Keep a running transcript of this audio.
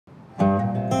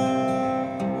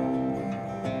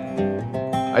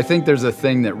I think there's a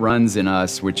thing that runs in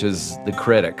us, which is the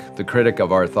critic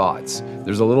of our thoughts.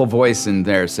 There's a little voice in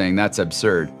there saying, that's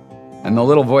absurd. And the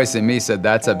little voice in me said,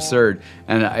 that's absurd.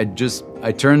 And I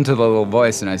turned to the little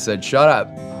voice and I said, shut up.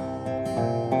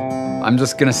 I'm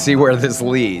just gonna see where this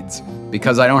leads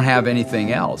because I don't have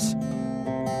anything else.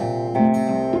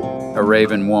 A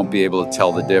raven won't be able to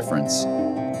tell the difference.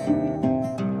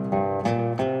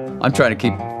 I'm trying to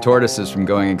keep tortoises from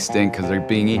going extinct because they're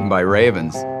being eaten by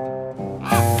ravens.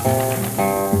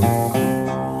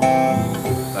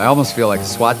 I almost feel like a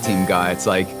SWAT team guy. It's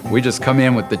like we just come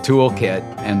in with the toolkit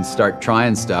and start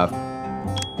trying stuff.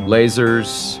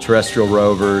 Lasers, terrestrial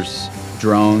rovers,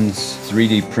 drones,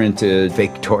 3D printed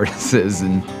fake tortoises,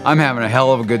 and I'm having a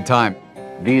hell of a good time.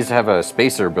 These have a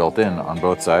spacer built in on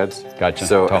both sides. Gotcha,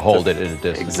 so to hold it at a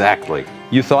distance. Exactly.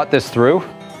 You thought this through?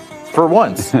 For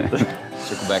once.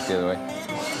 Circle back the other way.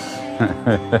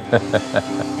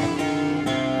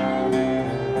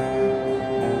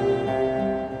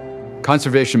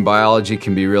 Conservation biology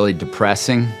can be really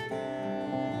depressing.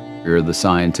 You're the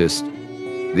scientist,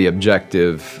 the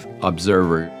objective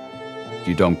observer.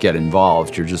 You don't get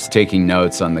involved, you're just taking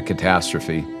notes on the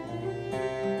catastrophe.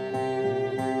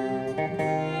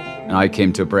 And I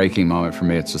came to a breaking moment for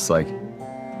me. It's just like,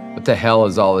 what the hell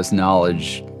is all this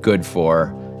knowledge good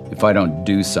for if I don't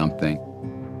do something?